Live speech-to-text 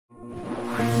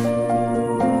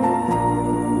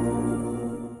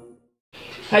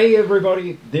Hey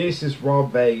everybody, this is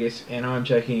Rob Vegas and I'm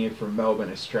checking in from Melbourne,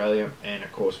 Australia, and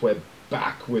of course we're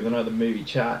back with another movie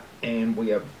chat, and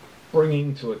we are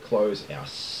bringing to a close our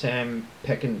Sam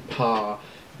Peckinpah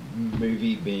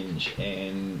movie binge.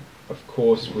 And of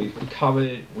course we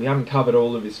haven't covered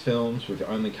all of his films, we've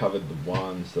only covered the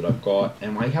ones that I've got,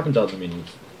 and I haven't done them in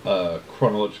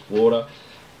chronological order,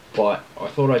 but I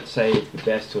thought I'd save the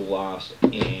best till last.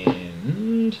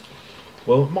 And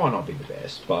well, it might not be the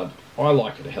best, but I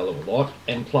like it a hell of a lot,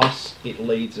 and plus it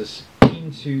leads us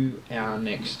into our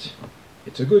next,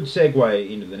 it's a good segue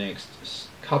into the next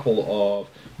couple of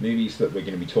movies that we're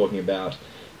going to be talking about.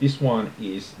 This one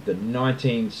is the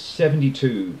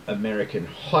 1972 American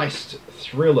heist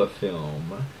thriller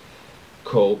film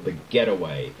called The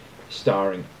Getaway,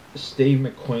 starring Steve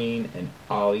McQueen and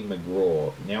Ali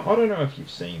MacGraw. Now, I don't know if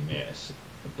you've seen this,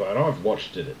 but I've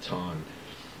watched it a ton,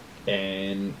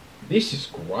 and this is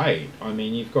great. I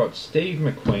mean, you've got Steve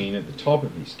McQueen at the top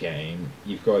of his game,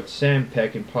 you've got Sam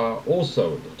Peckinpah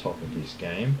also at the top of his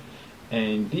game,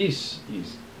 and this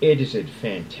is edited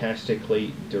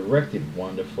fantastically, directed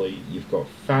wonderfully. You've got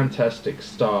fantastic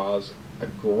stars, a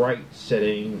great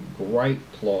setting,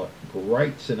 great plot,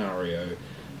 great scenario,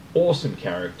 awesome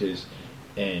characters,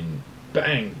 and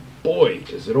bang, boy,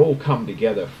 does it all come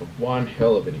together for one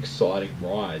hell of an exciting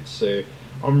ride. So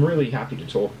I'm really happy to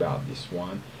talk about this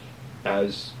one,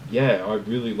 as, yeah, I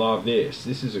really love this.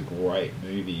 This is a great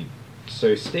movie.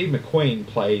 So Steve McQueen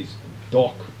plays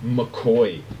Doc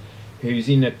McCoy, who's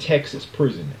in a Texas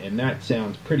prison, and that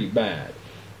sounds pretty bad,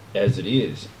 as it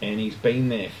is, and he's been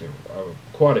there for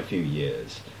quite a few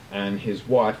years. And his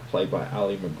wife, played by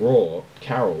Ali MacGraw,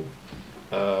 Carol,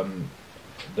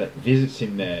 that visits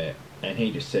him there, and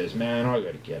he just says, man, I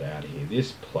gotta get out of here,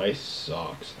 this place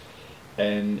sucks.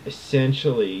 And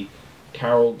essentially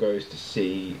Carol goes to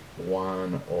see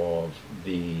one of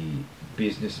the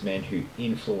businessmen who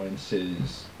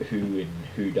influences who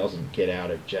doesn't get out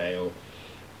of jail,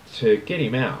 to get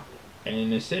him out.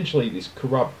 And essentially this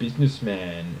corrupt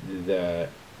businessman that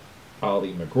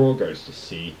Ali MacGraw goes to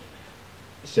see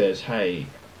says, hey,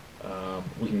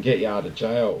 we can get you out of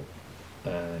jail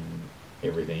and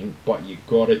everything, but you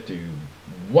gotta do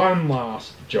one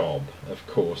last job. Of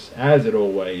course, as it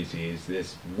always is,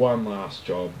 there's one last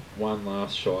job, one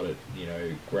last shot at,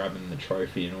 grabbing the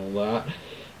trophy and all that.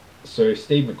 So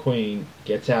Steve McQueen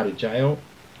gets out of jail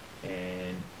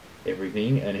and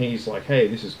everything, and he's like, hey,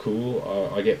 this is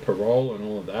cool, I get parole and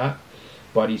all of that,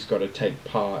 but he's got to take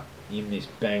part in this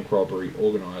bank robbery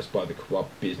organised by the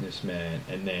corrupt businessman.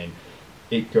 And then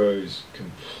it goes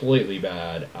completely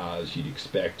bad, as you'd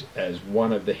expect, as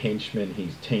one of the henchmen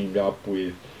he's teamed up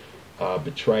with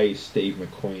betrays Steve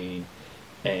McQueen,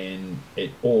 and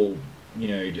it all,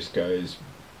 just goes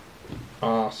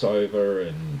arse over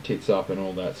and tits up and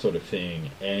all that sort of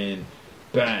thing. And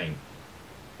bang,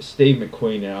 Steve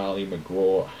McQueen and Ali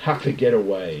MacGraw have to get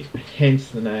away, hence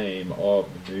the name of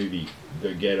the movie,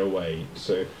 The Getaway.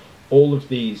 So all of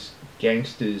these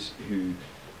gangsters who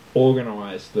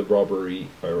organise the robbery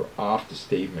are after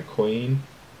Steve McQueen,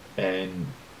 and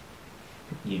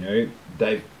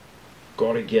they've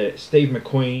got to get Steve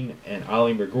McQueen and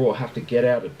Ali MacGraw have to get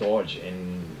out of Dodge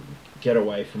and get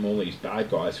away from all these bad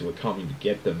guys who are coming to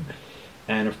get them.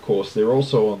 And of course they're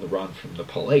also on the run from the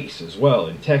police as well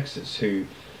in Texas, who,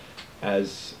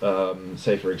 as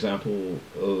say for example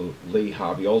Lee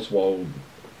Harvey Oswald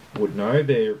would know,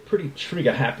 they're pretty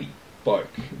trigger happy folk,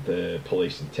 the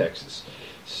police in Texas.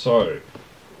 So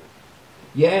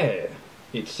yeah,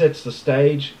 it sets the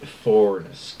stage for an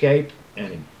escape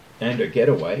and a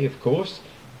getaway, of course,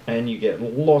 and you get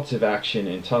lots of action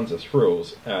and tons of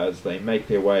thrills as they make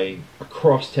their way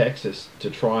across Texas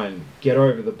to try and get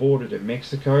over the border to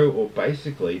Mexico, or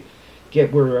basically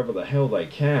get wherever the hell they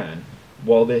can,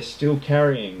 while they're still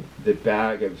carrying the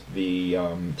bag of the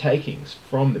takings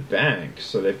from the bank.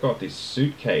 So they've got this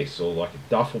suitcase, or like a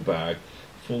duffel bag,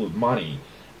 full of money,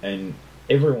 and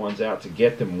everyone's out to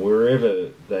get them wherever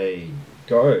they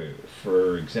go.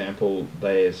 For example,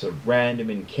 there's a random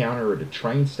encounter at a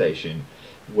train station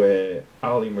where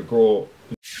Ali MacGraw...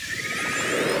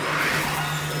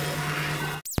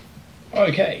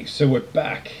 Okay, so we're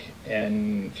back,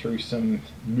 and through some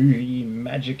movie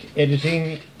magic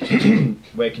editing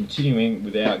we're continuing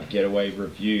with our Getaway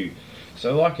review.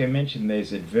 So like I mentioned,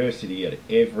 there's adversity at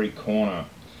every corner.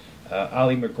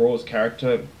 Ali MacGraw's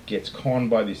character gets conned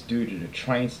by this dude at a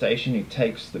train station who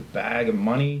takes the bag of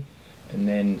money, and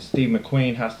then Steve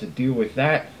McQueen has to deal with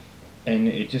that, and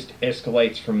it just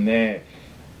escalates from there.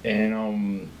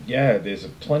 And yeah, there's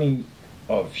plenty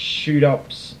of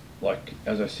shoot-ups. Like,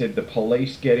 as I said, the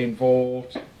police get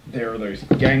involved, there are those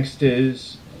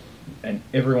gangsters, and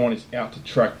everyone is out to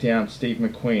track down Steve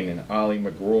McQueen and Ali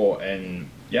McGraw. And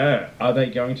yeah, are they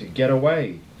going to get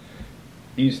away?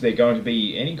 Is there going to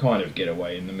be any kind of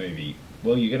getaway in the movie?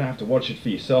 Well, you're going to have to watch it for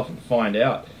yourself and find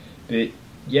out. But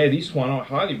yeah, this one I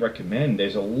highly recommend.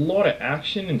 There's a lot of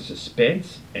action and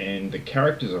suspense, and the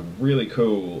characters are really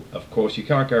cool. Of course, you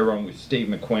can't go wrong with Steve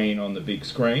McQueen on the big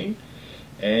screen.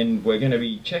 And we're going to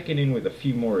be checking in with a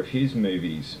few more of his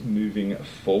movies moving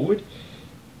forward.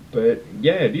 But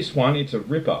yeah, this one, it's a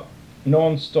ripper.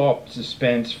 Non-stop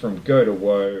suspense from go to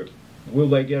woe. Will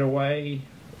they get away?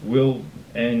 Will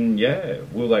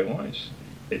they won't?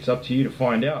 It's up to you to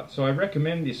find out. So I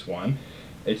recommend this one.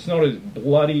 It's not as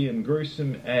bloody and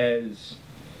gruesome as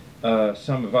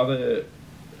some of other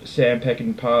Sam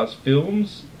Peckinpah's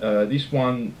films. This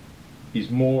one is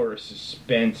more a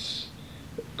suspense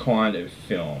kind of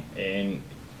film, and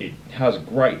it has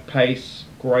great pace,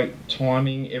 great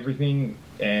timing, everything,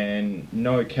 and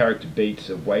no character beats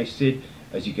are wasted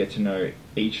as you get to know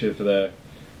each of the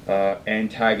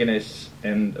antagonists,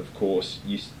 and of course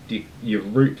you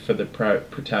root for the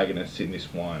protagonists in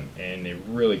this one, and they're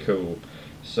really cool.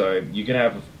 So you're gonna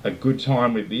have a good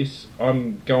time with this.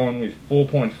 I'm going with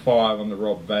 4.5 on the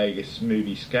Rob Vegas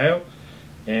movie scale,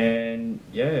 and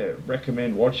yeah,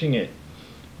 recommend watching it.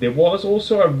 There was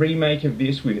also a remake of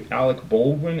this with Alec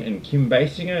Baldwin and Kim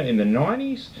Basinger in the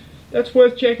 90s. That's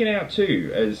worth checking out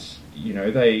too, as you know,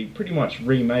 they pretty much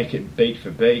remake it beat for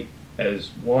beat,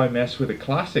 as why mess with a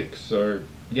classic. So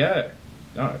yeah,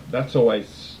 no, that's a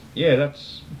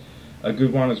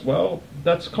good one as well.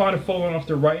 That's kind of fallen off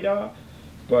the radar,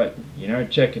 but you know,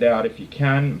 check it out if you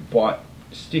can. But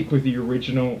stick with the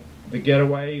original, The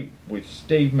Getaway, with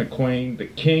Steve McQueen, the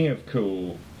king of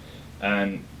cool,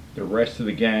 and the rest of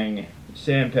the gang.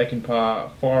 Sam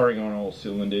Peckinpah firing on all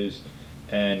cylinders,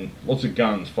 and lots of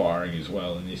guns firing as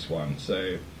well in this one.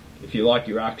 So if you like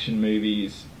your action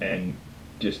movies and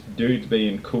just dudes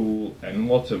being cool and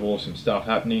lots of awesome stuff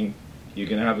happening, you're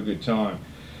going to have a good time.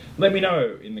 Let me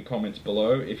know in the comments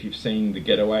below if you've seen The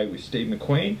Getaway with Steve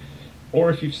McQueen, or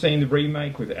if you've seen the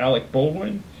remake with Alec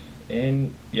Baldwin.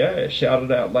 And yeah, shout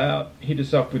it out loud. Hit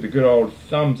us up with a good old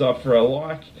thumbs up for a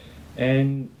like.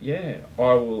 And yeah,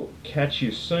 I will catch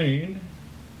you soon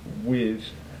with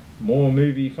more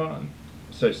movie fun.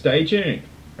 So stay tuned.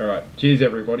 Alright, cheers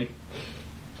everybody.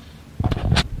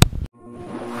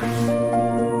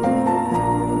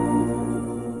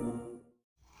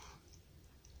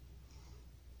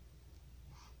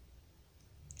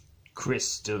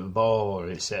 Crystal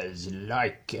Ball says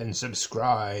like and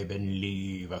subscribe and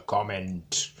leave a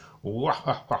comment.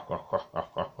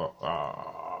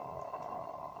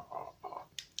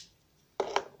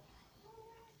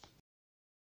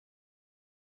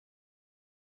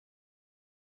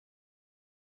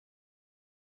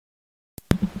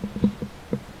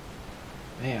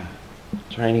 Yeah,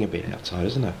 it's raining a bit outside,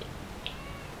 isn't it?